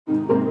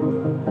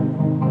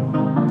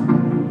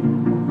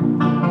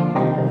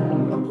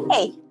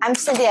Hey, I'm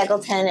Cindy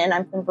Eggleton, and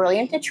I'm from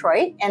brilliant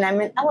Detroit, and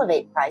I'm an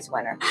Elevate Prize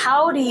winner.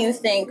 How do you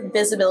think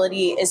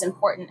visibility is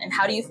important, and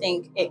how do you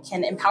think it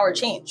can empower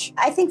change?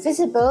 I think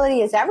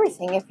visibility is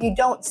everything. If you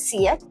don't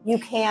see it, you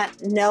can't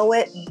know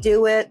it,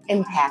 do it,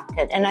 impact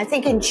it. And I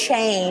think in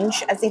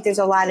change, I think there's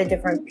a lot of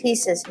different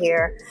pieces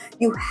here.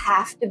 You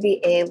have to be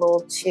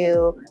able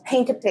to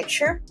paint a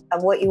picture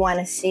of what you want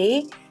to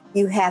see.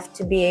 You have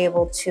to be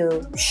able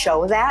to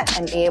show that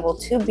and be able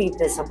to be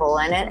visible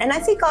in it. And I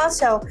think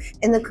also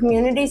in the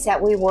communities that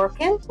we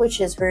work in,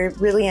 which is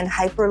really in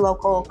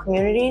hyper-local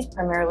communities,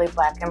 primarily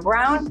Black and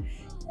brown,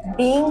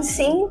 being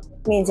seen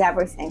means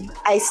everything.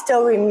 I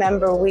still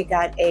remember we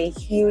got a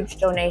huge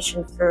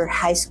donation for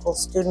high school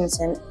students,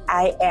 and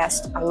I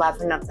asked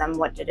 11 of them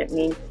what did it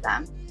mean to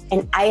them.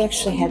 And I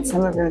actually had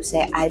some of them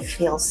say, I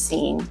feel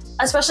seen.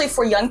 Especially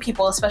for young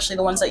people, especially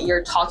the ones that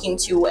you're talking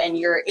to and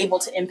you're able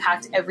to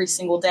impact every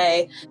single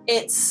day,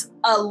 it's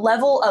a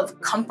level of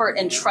comfort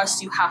and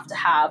trust you have to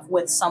have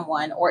with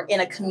someone or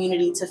in a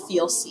community to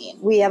feel seen.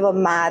 We have a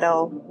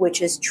motto,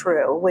 which is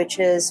true, which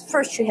is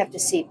first you have to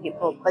see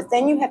people, but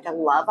then you have to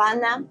love on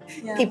them.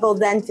 Yeah. People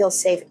then feel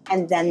safe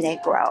and then they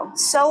grow.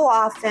 So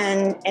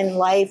often in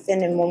life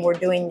and when we're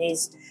doing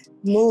these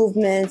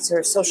movements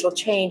or social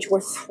change,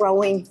 we're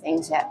throwing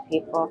things at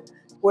people.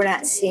 We're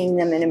not seeing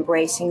them and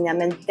embracing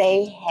them, and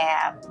they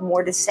have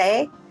more to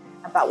say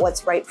about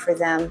what's right for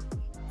them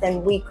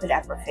than we could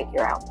ever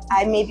figure out.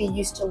 I maybe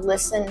used to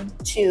listen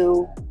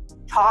to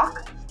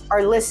talk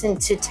or listen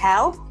to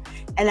tell,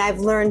 and I've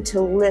learned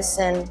to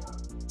listen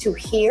to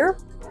hear,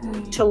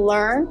 to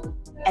learn,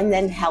 and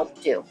then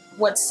help do.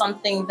 What's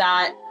something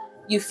that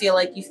you feel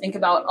like you think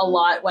about a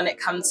lot when it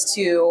comes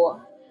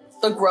to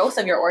the growth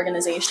of your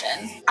organization?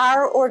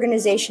 Our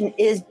organization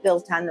is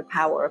built on the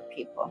power of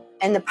people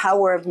and the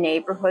power of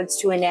neighborhoods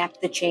to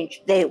enact the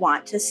change they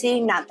want to see,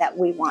 not that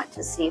we want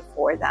to see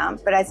for them.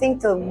 But I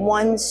think the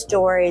one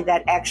story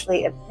that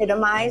actually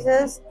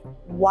epitomizes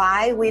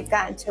why we've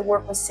gotten to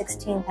work with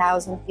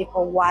 16,000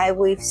 people, why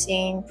we've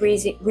seen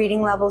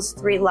reading levels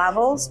 3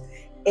 levels,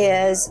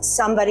 is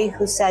somebody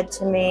who said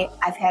to me,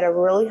 I've had a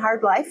really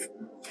hard life.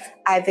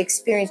 I've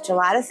experienced a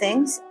lot of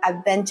things.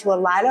 I've been to a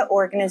lot of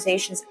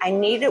organizations. I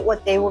needed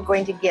what they were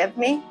going to give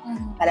me,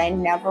 but I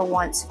never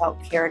once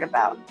felt cared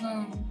about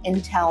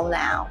until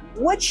now.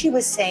 What she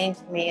was saying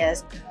to me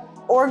is,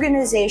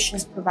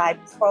 organizations provide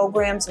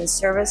programs and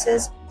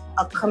services.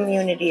 A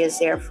community is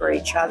there for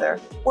each other.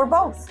 We're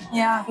both.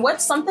 Yeah.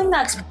 What's something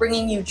that's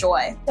bringing you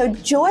joy? So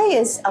joy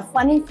is a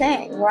funny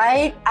thing,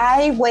 right?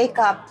 I wake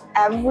up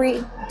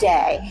every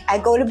day. I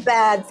go to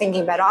bed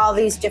thinking about all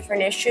these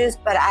different issues,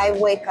 but I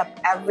wake up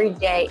every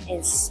day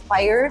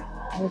inspired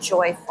and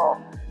joyful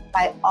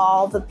by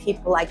all the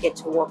people I get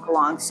to work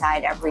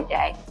alongside every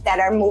day that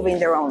are moving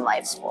their own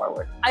lives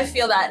forward. I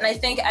feel that, and I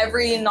think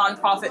every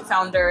nonprofit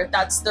founder,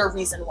 that's their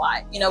reason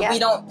why. You know, we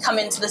don't come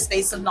into the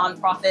space of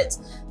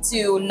nonprofits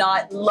to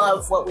not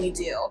love what we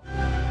do.